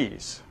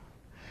 degrees.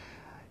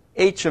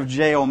 H of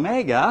j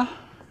omega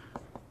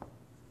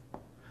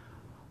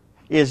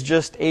is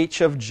just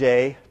h of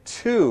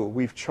j2.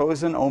 We've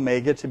chosen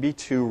omega to be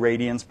 2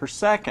 radians per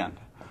second.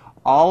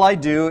 All I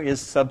do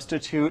is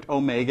substitute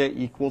omega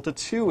equal to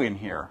 2 in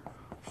here.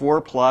 4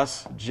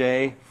 plus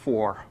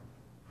j4.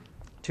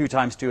 2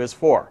 times 2 is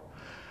 4.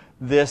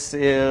 This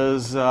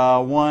is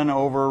 1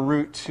 over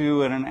root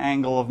 2 at an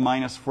angle of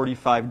minus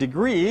 45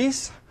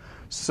 degrees.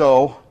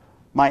 So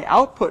my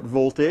output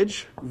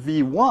voltage,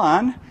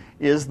 V1,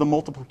 is the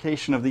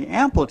multiplication of the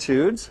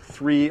amplitudes,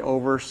 3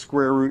 over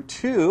square root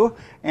 2,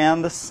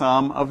 and the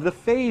sum of the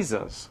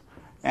phases.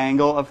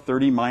 Angle of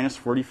 30 minus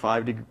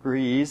 45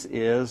 degrees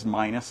is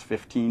minus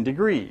 15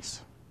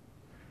 degrees.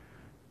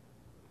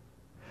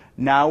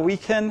 Now we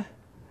can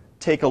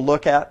take a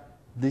look at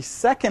the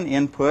second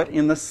input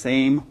in the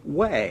same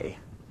way.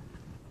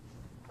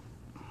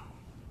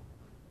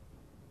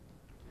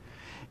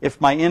 If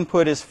my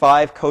input is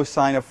 5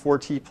 cosine of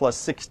 4t plus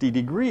 60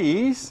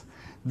 degrees,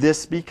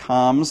 this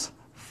becomes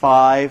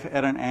 5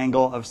 at an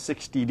angle of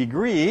 60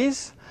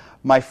 degrees.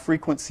 My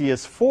frequency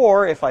is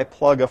 4. If I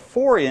plug a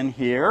 4 in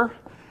here,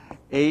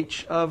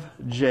 h of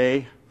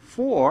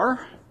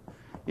j4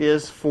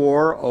 is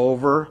 4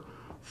 over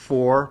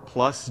 4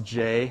 plus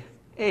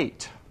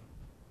j8.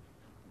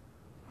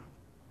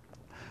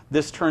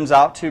 This turns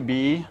out to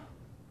be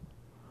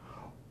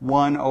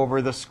 1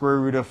 over the square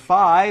root of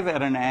 5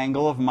 at an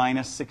angle of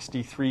minus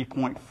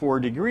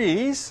 63.4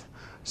 degrees.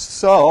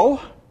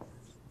 So,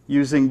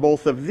 using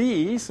both of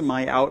these,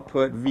 my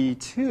output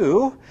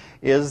V2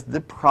 is the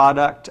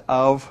product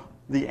of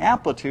the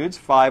amplitudes.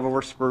 5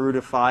 over square root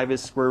of 5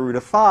 is square root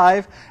of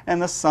 5,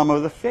 and the sum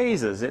of the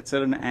phases. It's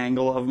at an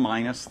angle of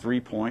minus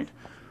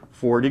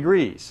 3.4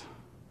 degrees.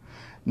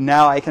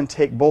 Now I can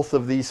take both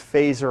of these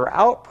phasor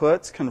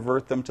outputs,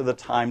 convert them to the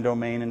time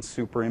domain, and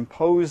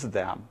superimpose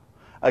them.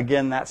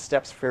 Again, that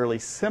step's fairly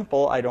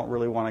simple. I don't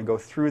really want to go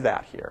through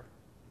that here.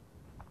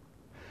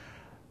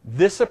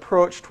 This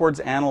approach towards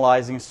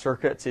analyzing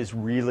circuits is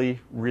really,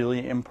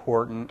 really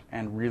important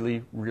and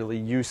really, really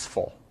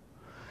useful.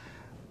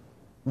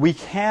 We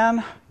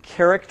can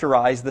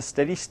characterize the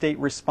steady state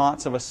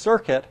response of a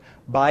circuit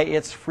by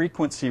its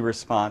frequency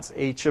response,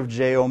 h of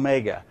j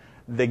omega,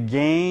 the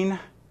gain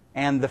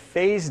and the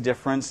phase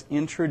difference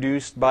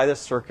introduced by the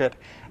circuit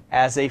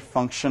as a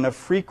function of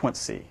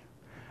frequency.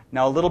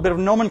 Now, a little bit of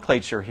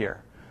nomenclature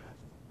here.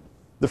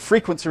 The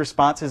frequency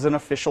response is an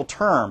official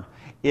term.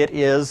 It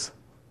is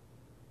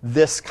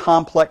this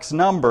complex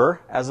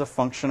number as a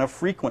function of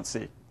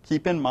frequency.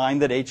 Keep in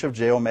mind that h of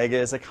j omega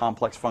is a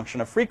complex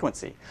function of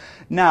frequency.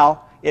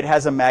 Now, it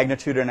has a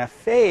magnitude and a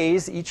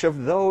phase. Each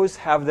of those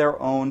have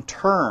their own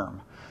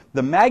term.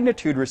 The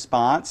magnitude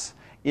response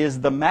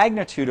is the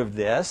magnitude of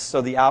this,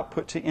 so the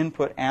output to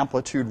input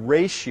amplitude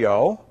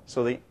ratio,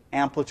 so the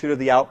amplitude of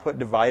the output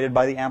divided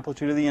by the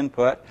amplitude of the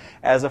input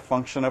as a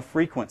function of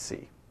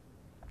frequency.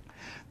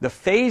 The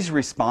phase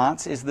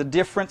response is the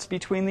difference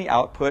between the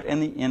output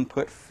and the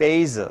input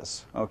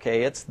phases.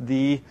 Okay, it's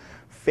the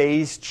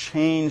phase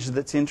change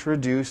that's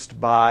introduced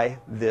by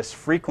this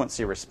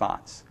frequency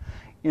response.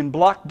 In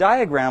block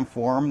diagram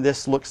form,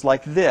 this looks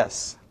like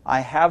this.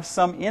 I have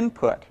some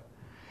input.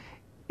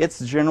 It's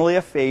generally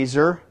a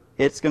phasor.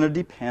 It's going to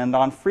depend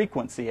on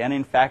frequency, and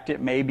in fact it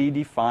may be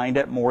defined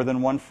at more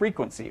than one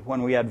frequency.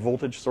 When we had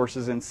voltage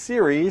sources in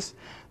series,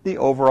 the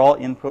overall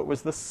input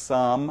was the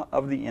sum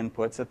of the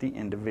inputs at the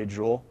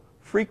individual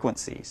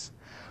frequencies.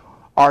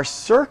 Our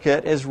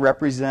circuit is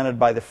represented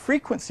by the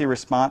frequency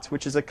response,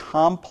 which is a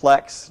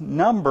complex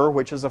number,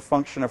 which is a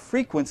function of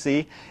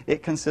frequency.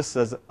 It consists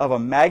of a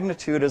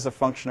magnitude as a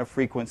function of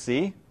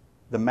frequency,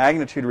 the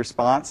magnitude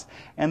response,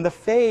 and the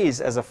phase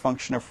as a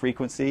function of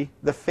frequency,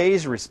 the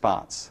phase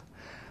response.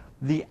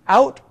 The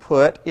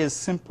output is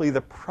simply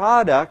the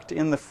product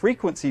in the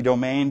frequency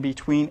domain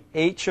between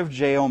h of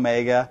j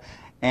omega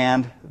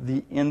and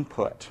the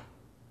input.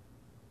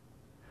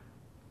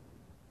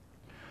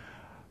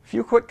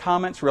 few quick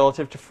comments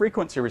relative to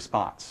frequency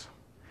response.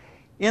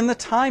 In the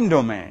time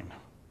domain,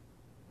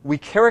 we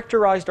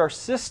characterized our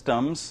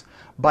systems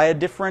by a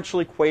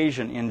differential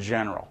equation in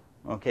general.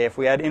 Okay, if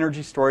we had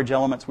energy storage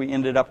elements, we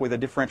ended up with a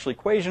differential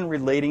equation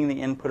relating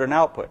the input and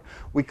output.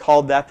 We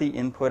called that the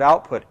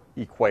input-output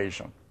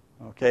equation.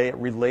 Okay, it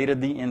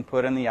related the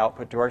input and the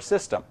output to our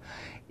system.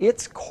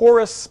 Its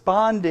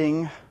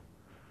corresponding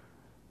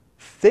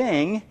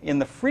thing in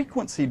the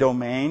frequency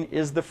domain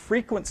is the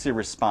frequency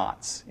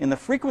response. In the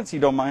frequency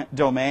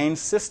domain,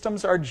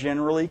 systems are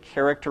generally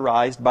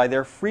characterized by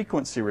their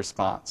frequency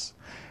response.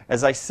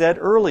 As I said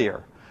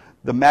earlier,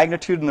 the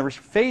magnitude and the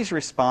phase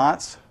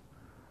response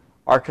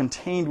are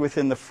contained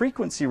within the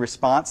frequency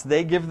response.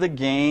 They give the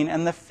gain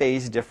and the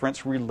phase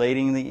difference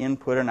relating the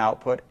input and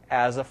output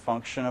as a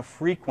function of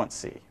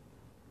frequency.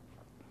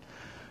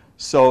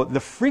 So the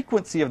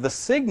frequency of the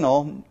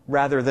signal,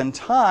 rather than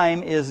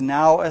time, is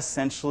now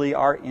essentially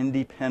our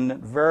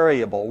independent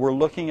variable. We're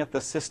looking at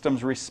the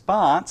system's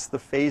response, the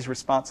phase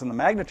response and the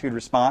magnitude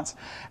response,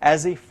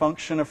 as a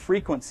function of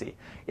frequency.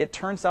 It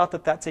turns out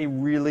that that's a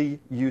really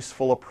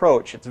useful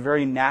approach. It's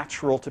very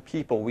natural to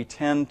people. We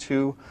tend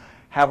to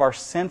have our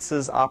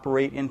senses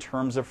operate in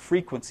terms of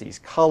frequencies.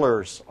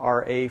 Colors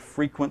are a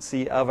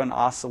frequency of an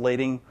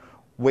oscillating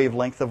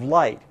wavelength of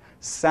light.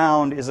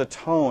 Sound is a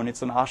tone.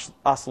 It's an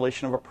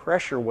oscillation of a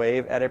pressure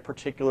wave at a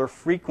particular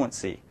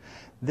frequency.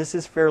 This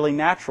is fairly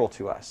natural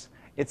to us.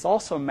 It's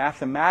also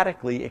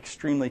mathematically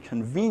extremely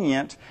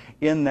convenient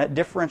in that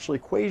differential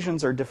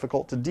equations are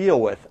difficult to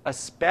deal with,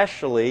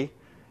 especially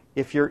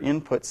if your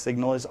input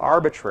signal is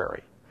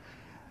arbitrary.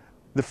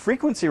 The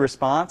frequency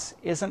response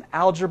is an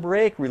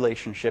algebraic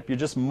relationship. You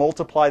just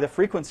multiply the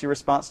frequency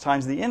response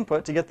times the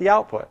input to get the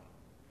output.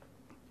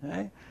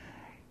 Okay?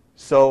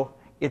 So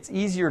it's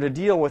easier to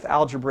deal with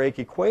algebraic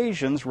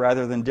equations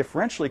rather than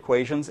differential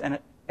equations, and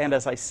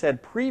as I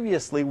said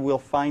previously, we'll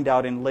find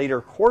out in later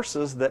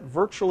courses that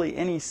virtually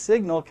any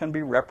signal can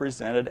be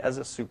represented as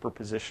a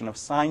superposition of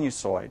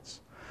sinusoids.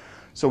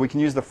 So we can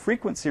use the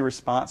frequency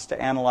response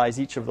to analyze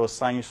each of those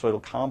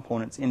sinusoidal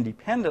components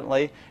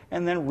independently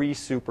and then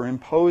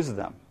re-superimpose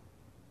them.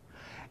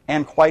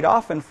 And quite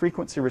often,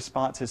 frequency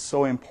response is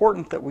so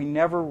important that we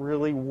never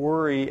really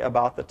worry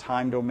about the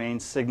time domain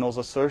signals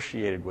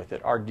associated with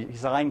it. Our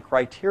design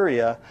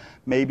criteria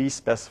may be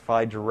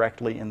specified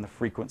directly in the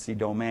frequency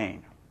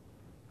domain.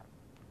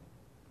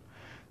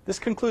 This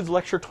concludes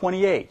lecture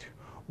 28.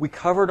 We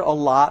covered a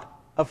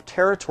lot of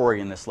territory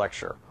in this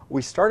lecture.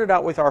 We started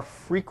out with our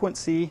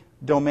frequency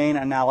domain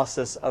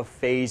analysis of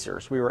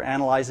phasors. We were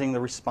analyzing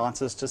the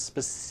responses to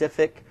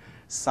specific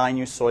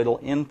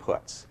sinusoidal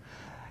inputs.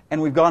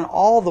 And we've gone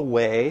all the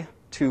way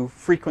to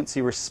frequency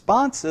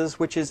responses,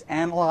 which is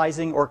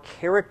analyzing or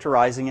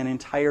characterizing an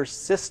entire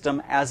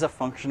system as a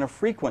function of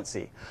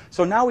frequency.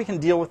 So now we can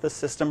deal with the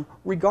system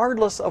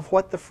regardless of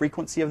what the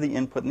frequency of the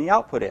input and the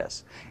output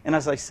is. And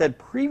as I said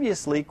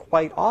previously,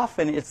 quite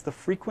often it's the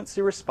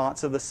frequency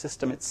response of the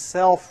system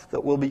itself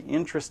that will be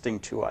interesting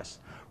to us,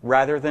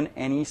 rather than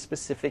any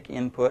specific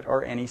input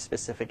or any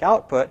specific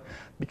output,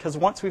 because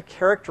once we've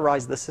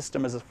characterized the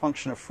system as a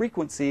function of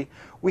frequency,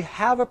 we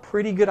have a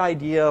pretty good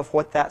idea of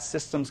what that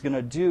system's going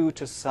to do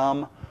to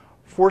some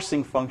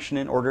forcing function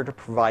in order to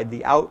provide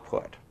the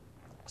output.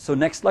 So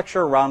next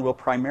lecture around, we'll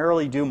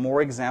primarily do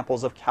more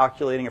examples of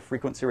calculating a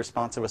frequency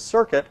response of a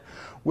circuit.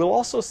 We'll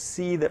also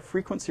see that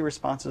frequency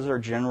responses are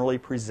generally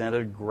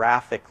presented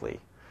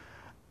graphically.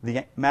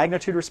 The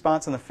magnitude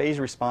response and the phase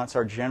response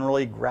are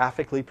generally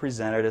graphically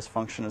presented as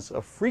functions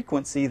of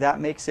frequency. That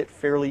makes it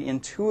fairly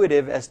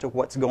intuitive as to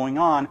what's going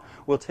on.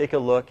 We'll take a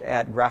look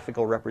at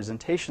graphical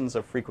representations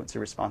of frequency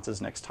responses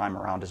next time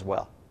around as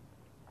well.